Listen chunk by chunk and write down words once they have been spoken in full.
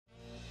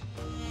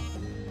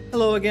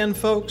Hello again,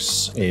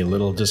 folks. A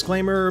little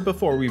disclaimer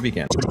before we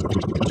begin.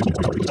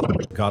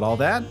 Got all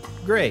that?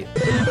 Great.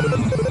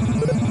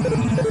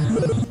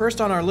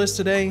 First on our list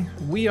today,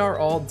 We Are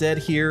All Dead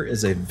Here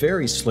is a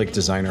very slick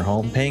designer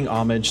home paying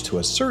homage to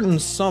a certain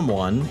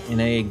someone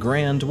in a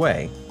grand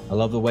way. I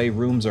love the way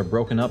rooms are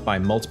broken up by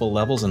multiple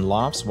levels and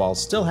lofts while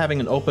still having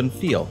an open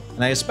feel,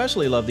 and I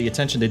especially love the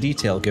attention to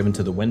detail given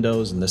to the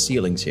windows and the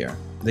ceilings here.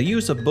 The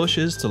use of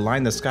bushes to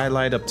line the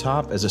skylight up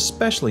top is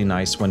especially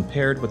nice when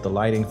paired with the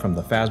lighting from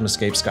the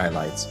Phasmascape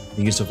skylights.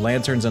 The use of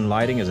lanterns and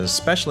lighting is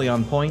especially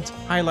on point,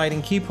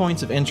 highlighting key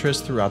points of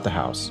interest throughout the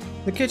house.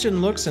 The kitchen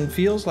looks and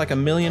feels like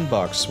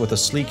 $1,000,000 with a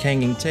sleek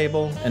hanging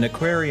table, an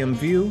aquarium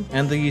view,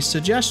 and the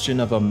suggestion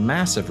of a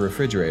massive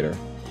refrigerator.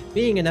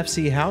 Being an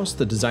FC house,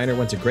 the designer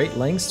went to great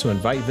lengths to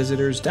invite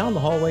visitors down the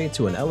hallway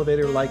to an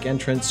elevator-like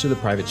entrance to the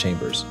private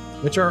chambers,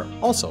 which are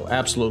also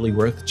absolutely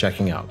worth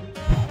checking out.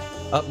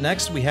 Up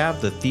next, we have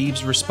the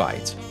Thieves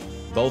Respite.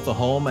 Both a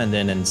home and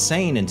an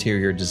insane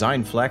interior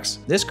design flex,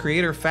 this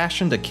creator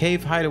fashioned a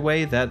cave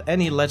hideaway that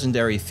any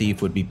legendary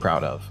thief would be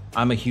proud of.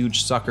 I'm a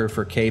huge sucker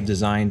for cave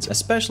designs,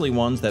 especially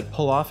ones that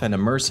pull off an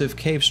immersive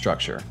cave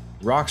structure.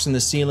 Rocks in the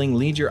ceiling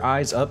lead your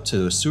eyes up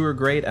to a sewer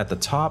grate at the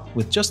top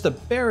with just the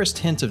barest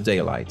hint of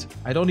daylight.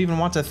 I don't even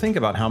want to think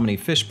about how many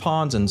fish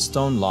ponds and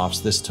stone lofts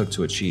this took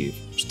to achieve.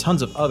 There's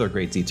tons of other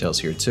great details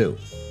here too.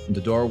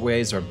 The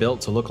doorways are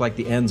built to look like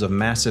the ends of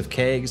massive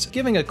kegs,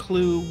 giving a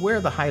clue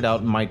where the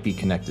hideout might be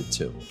connected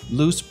to.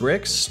 Loose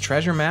bricks,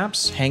 treasure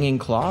maps, hanging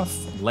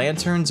cloth,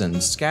 lanterns,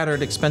 and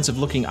scattered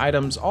expensive-looking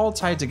items all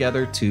tied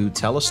together to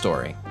tell a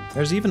story.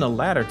 There's even a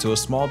ladder to a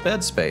small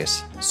bed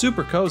space.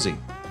 Super cozy.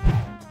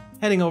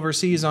 Heading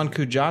overseas on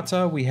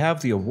Kujata, we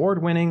have the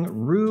award-winning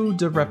Rue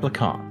De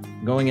Réplicant.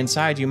 Going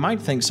inside, you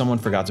might think someone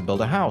forgot to build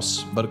a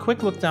house, but a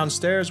quick look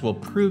downstairs will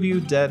prove you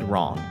dead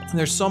wrong.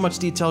 There's so much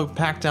detail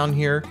packed down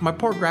here, my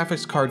poor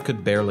graphics card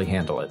could barely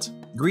handle it.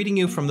 Greeting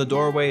you from the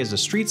doorway is a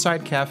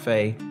street-side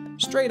cafe,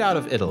 straight out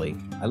of Italy.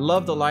 I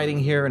love the lighting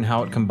here and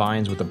how it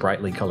combines with the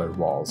brightly colored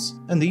walls.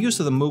 And the use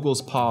of the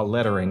Moogle's Paw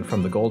lettering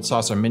from the Gold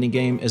Saucer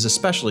minigame is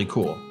especially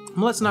cool.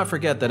 And let's not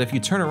forget that if you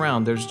turn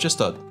around, there's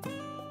just a...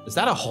 Is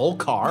that a whole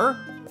car?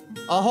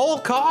 A whole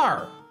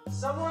car!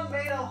 Someone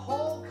made a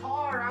whole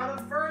car out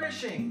of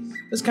furnishings!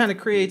 This kind of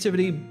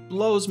creativity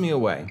blows me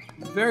away.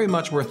 Very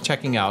much worth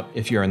checking out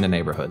if you're in the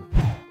neighborhood.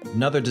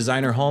 Another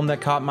designer home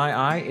that caught my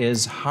eye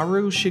is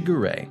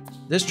Harushigure.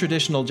 This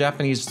traditional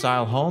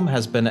Japanese-style home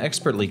has been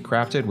expertly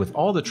crafted with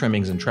all the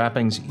trimmings and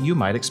trappings you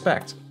might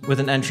expect, with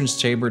an entrance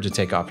chamber to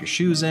take off your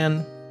shoes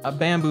in, a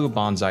bamboo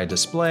bonsai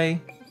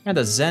display, and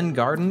a zen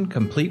garden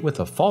complete with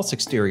a false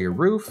exterior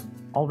roof.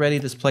 Already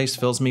this place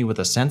fills me with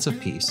a sense of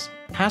peace.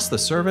 Past the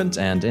servant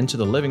and into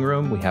the living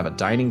room, we have a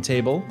dining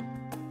table,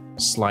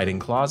 sliding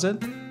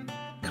closet,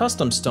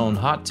 custom stone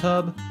hot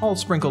tub, all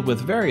sprinkled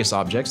with various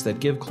objects that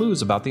give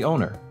clues about the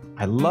owner.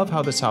 I love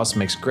how this house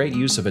makes great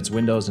use of its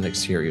windows and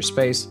exterior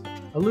space,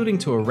 alluding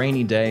to a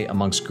rainy day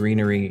amongst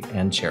greenery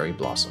and cherry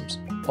blossoms.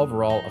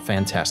 Overall, a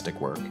fantastic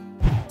work.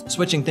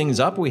 Switching things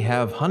up, we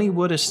have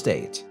Honeywood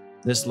Estate.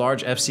 This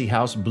large FC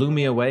house blew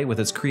me away with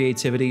its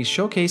creativity,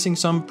 showcasing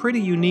some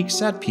pretty unique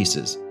set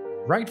pieces.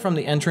 Right from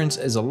the entrance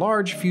is a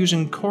large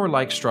fusion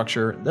core-like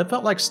structure that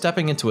felt like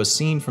stepping into a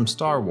scene from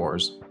Star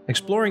Wars.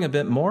 Exploring a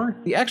bit more,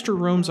 the extra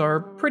rooms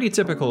are pretty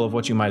typical of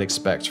what you might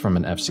expect from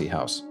an FC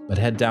house. But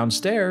head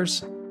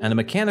downstairs, and a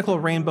mechanical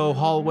rainbow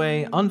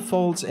hallway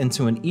unfolds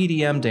into an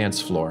EDM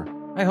dance floor.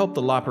 I hope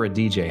the Lopera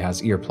DJ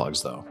has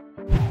earplugs though.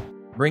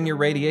 Bring your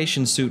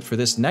radiation suit for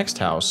this next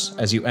house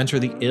as you enter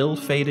the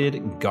ill-fated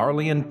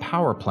Garlean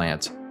power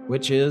plant,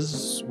 which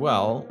is,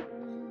 well,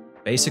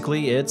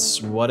 basically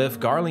it's what if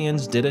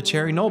Garleans did a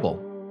Cherry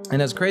Noble.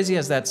 And as crazy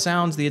as that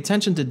sounds, the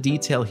attention to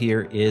detail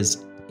here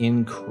is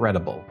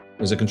incredible.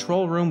 There's a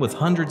control room with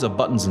hundreds of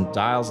buttons and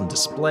dials and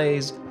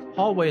displays,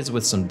 hallways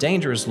with some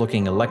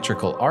dangerous-looking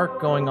electrical arc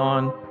going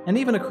on, and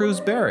even a crew's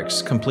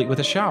barracks complete with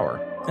a shower.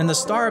 And the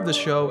star of the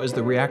show is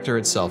the reactor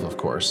itself, of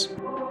course.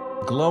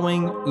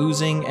 Glowing,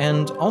 oozing,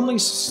 and only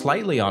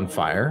slightly on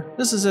fire,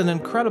 this is an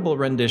incredible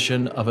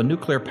rendition of a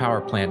nuclear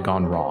power plant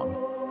gone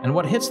wrong. And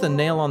what hits the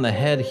nail on the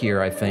head here,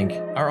 I think,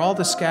 are all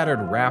the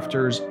scattered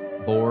rafters,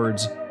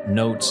 boards,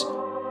 notes,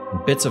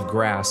 and bits of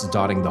grass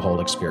dotting the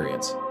whole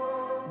experience.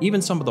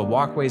 Even some of the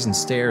walkways and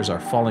stairs are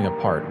falling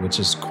apart, which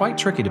is quite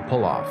tricky to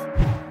pull off.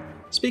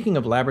 Speaking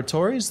of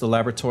laboratories, the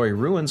laboratory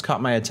ruins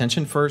caught my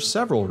attention for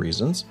several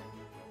reasons.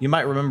 You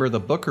might remember the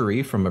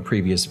bookery from a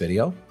previous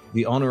video.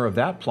 The owner of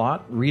that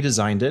plot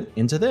redesigned it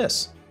into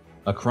this,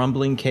 a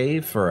crumbling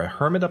cave for a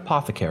hermit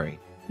apothecary.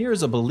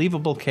 Here's a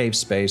believable cave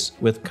space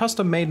with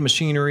custom-made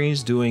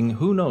machineries doing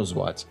who knows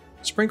what,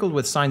 sprinkled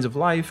with signs of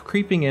life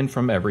creeping in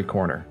from every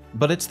corner.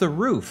 But it's the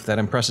roof that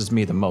impresses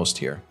me the most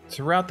here.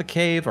 Throughout the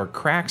cave are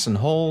cracks and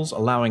holes,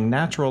 allowing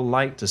natural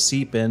light to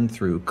seep in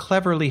through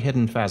cleverly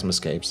hidden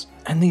phasmascapes.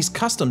 And these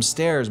custom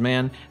stairs,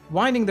 man,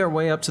 winding their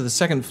way up to the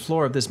second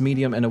floor of this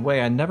medium in a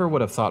way I never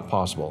would have thought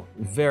possible.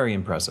 Very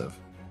impressive.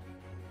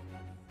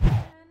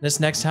 This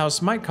next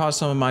house might cause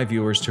some of my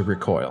viewers to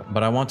recoil,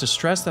 but I want to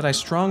stress that I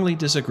strongly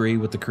disagree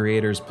with the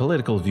creator's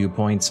political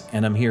viewpoints,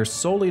 and I'm here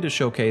solely to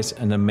showcase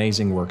an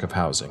amazing work of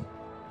housing.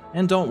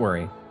 And don't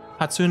worry,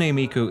 Hatsune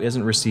Miku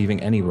isn't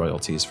receiving any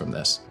royalties from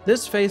this.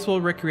 This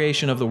faithful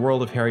recreation of the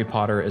world of Harry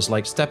Potter is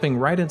like stepping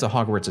right into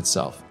Hogwarts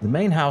itself. The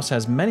main house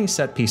has many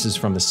set pieces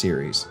from the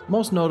series,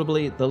 most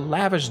notably the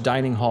lavish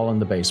dining hall in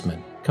the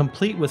basement,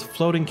 complete with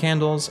floating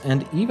candles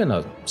and even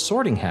a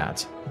sorting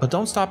hat. But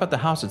don't stop at the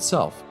house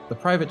itself. The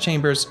private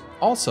chambers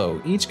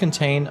also each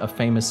contain a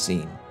famous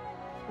scene,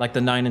 like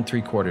the 9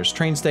 3/4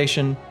 train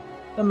station,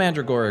 the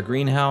Mandragora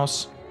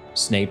greenhouse,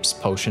 Snape's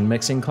potion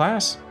mixing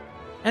class,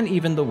 and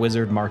even the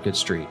Wizard Market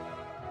Street.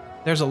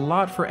 There's a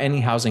lot for any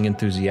housing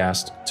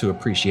enthusiast to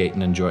appreciate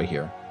and enjoy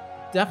here.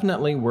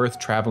 Definitely worth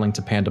traveling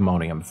to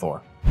Pandemonium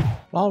for.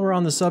 While we're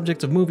on the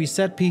subject of movie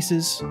set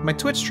pieces, my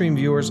Twitch stream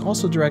viewers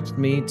also directed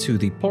me to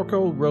the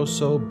Porco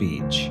Rosso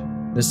Beach.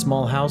 This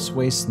small house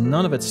wastes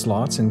none of its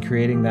slots in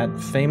creating that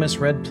famous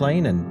red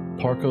plane and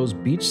Porco's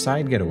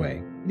beachside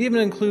getaway. It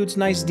even includes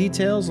nice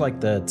details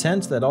like the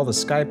tent that all the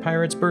sky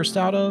pirates burst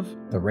out of,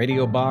 the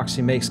radio box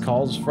he makes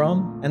calls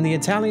from, and the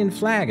Italian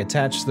flag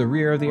attached to the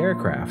rear of the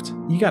aircraft.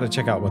 You gotta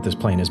check out what this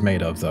plane is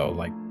made of though,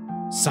 like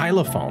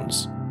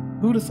xylophones.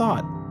 Who'd have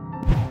thought?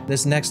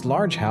 This next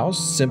large house,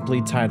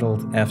 simply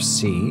titled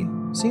FC,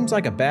 seems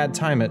like a bad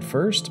time at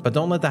first, but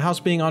don't let the house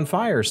being on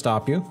fire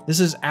stop you.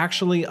 This is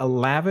actually a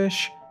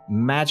lavish,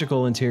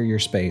 magical interior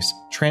space,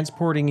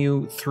 transporting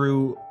you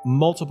through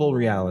multiple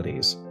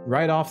realities.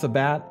 Right off the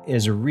bat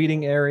is a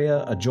reading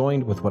area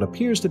adjoined with what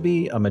appears to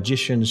be a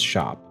magician's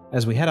shop.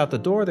 As we head out the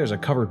door, there's a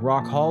covered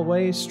rock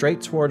hallway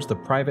straight towards the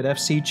private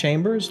FC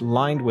chambers,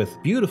 lined with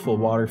beautiful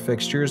water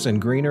fixtures and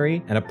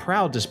greenery, and a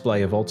proud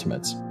display of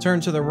ultimates.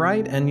 Turn to the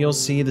right and you'll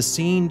see the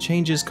scene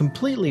changes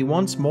completely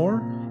once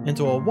more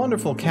into a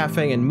wonderful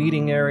cafe and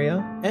meeting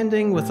area,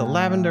 ending with a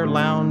lavender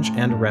lounge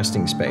and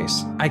resting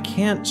space. I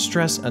can't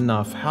stress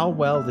enough how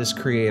well this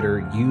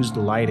creator used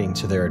lighting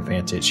to their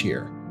advantage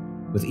here,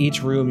 with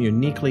each room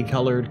uniquely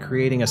colored,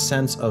 creating a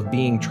sense of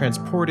being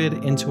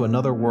transported into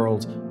another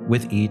world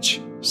with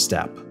each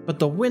step. But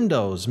the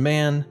windows,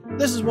 man,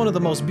 this is one of the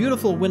most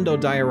beautiful window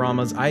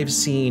dioramas I've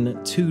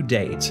seen to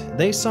date.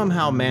 They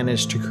somehow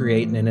managed to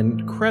create an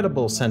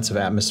incredible sense of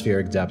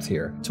atmospheric depth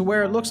here, to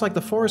where it looks like the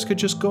forest could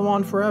just go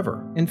on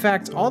forever. In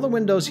fact, all the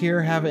windows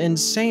here have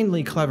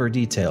insanely clever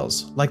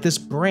details, like this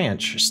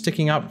branch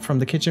sticking out from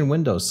the kitchen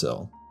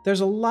windowsill.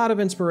 There's a lot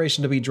of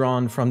inspiration to be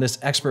drawn from this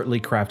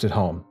expertly crafted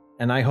home,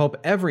 and I hope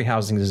every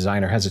housing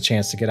designer has a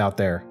chance to get out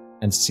there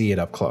and see it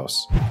up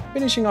close.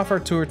 Finishing off our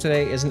tour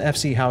today is an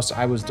FC house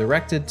I was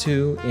directed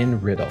to in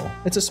Riddle.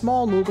 It's a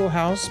small Mughal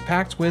house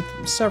packed with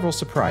several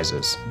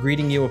surprises.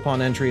 Greeting you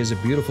upon entry is a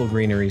beautiful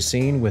greenery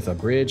scene with a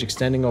bridge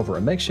extending over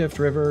a makeshift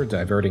river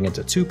diverting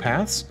into two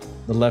paths.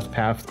 The left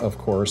path, of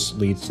course,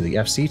 leads to the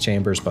FC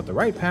chambers, but the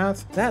right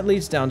path, that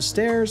leads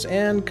downstairs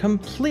and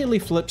completely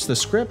flips the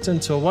script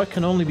into what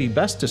can only be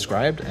best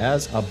described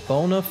as a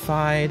bona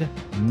fide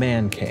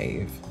man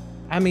cave.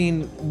 I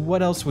mean,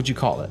 what else would you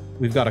call it?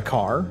 We've got a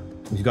car,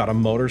 we've got a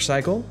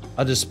motorcycle,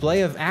 a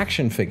display of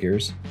action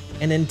figures,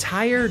 an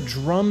entire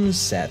drum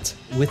set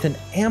with an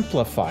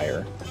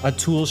amplifier, a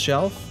tool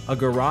shelf, a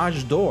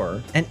garage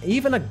door, and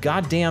even a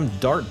goddamn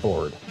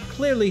dartboard.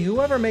 Clearly,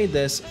 whoever made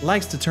this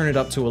likes to turn it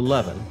up to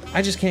 11.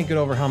 I just can't get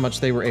over how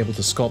much they were able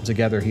to sculpt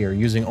together here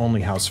using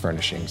only house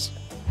furnishings.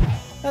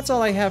 That's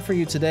all I have for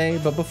you today,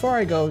 but before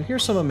I go,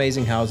 here's some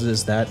amazing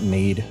houses that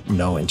need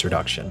no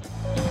introduction.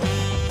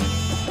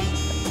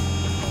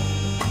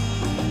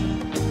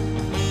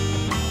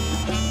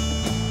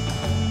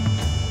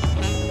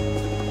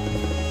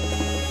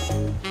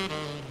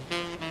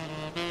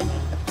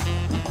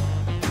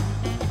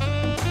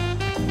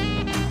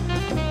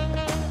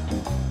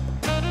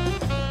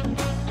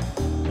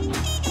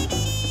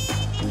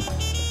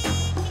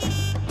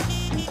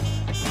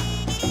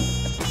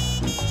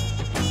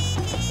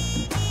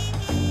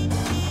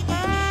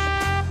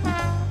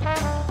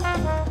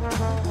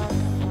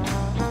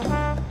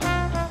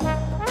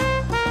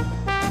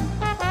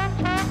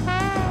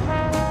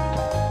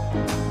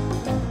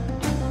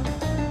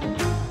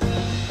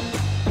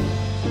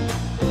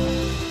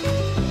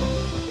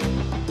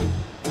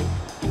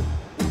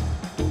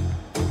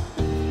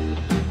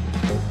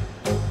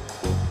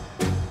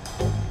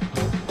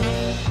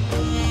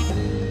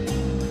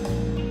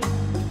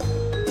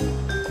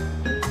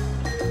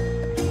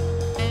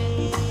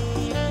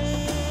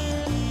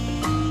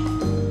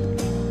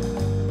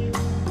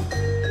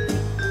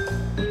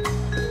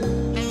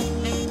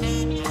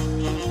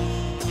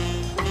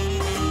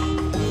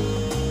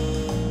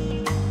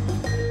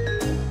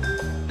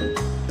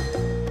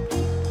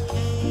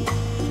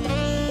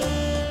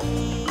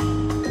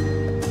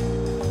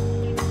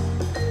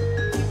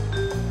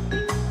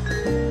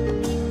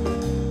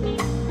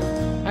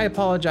 I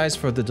apologize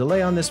for the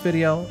delay on this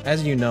video.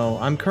 As you know,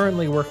 I'm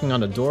currently working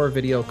on a door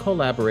video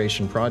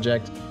collaboration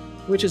project,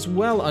 which is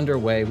well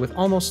underway with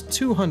almost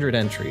 200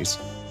 entries.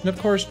 And of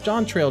course,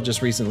 Dawntrail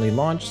just recently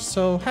launched,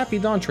 so happy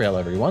Dawntrail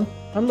everyone.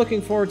 I'm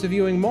looking forward to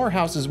viewing more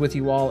houses with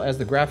you all as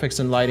the graphics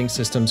and lighting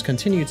systems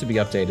continue to be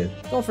updated.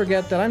 Don't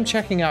forget that I'm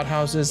checking out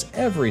houses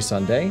every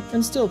Sunday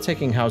and still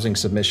taking housing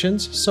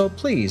submissions, so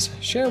please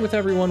share with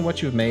everyone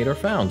what you've made or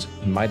found.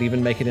 You might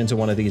even make it into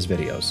one of these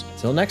videos.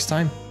 Till next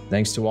time,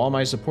 thanks to all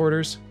my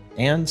supporters,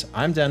 and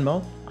I'm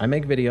Denmo. I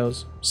make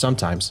videos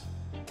sometimes.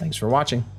 Thanks for watching.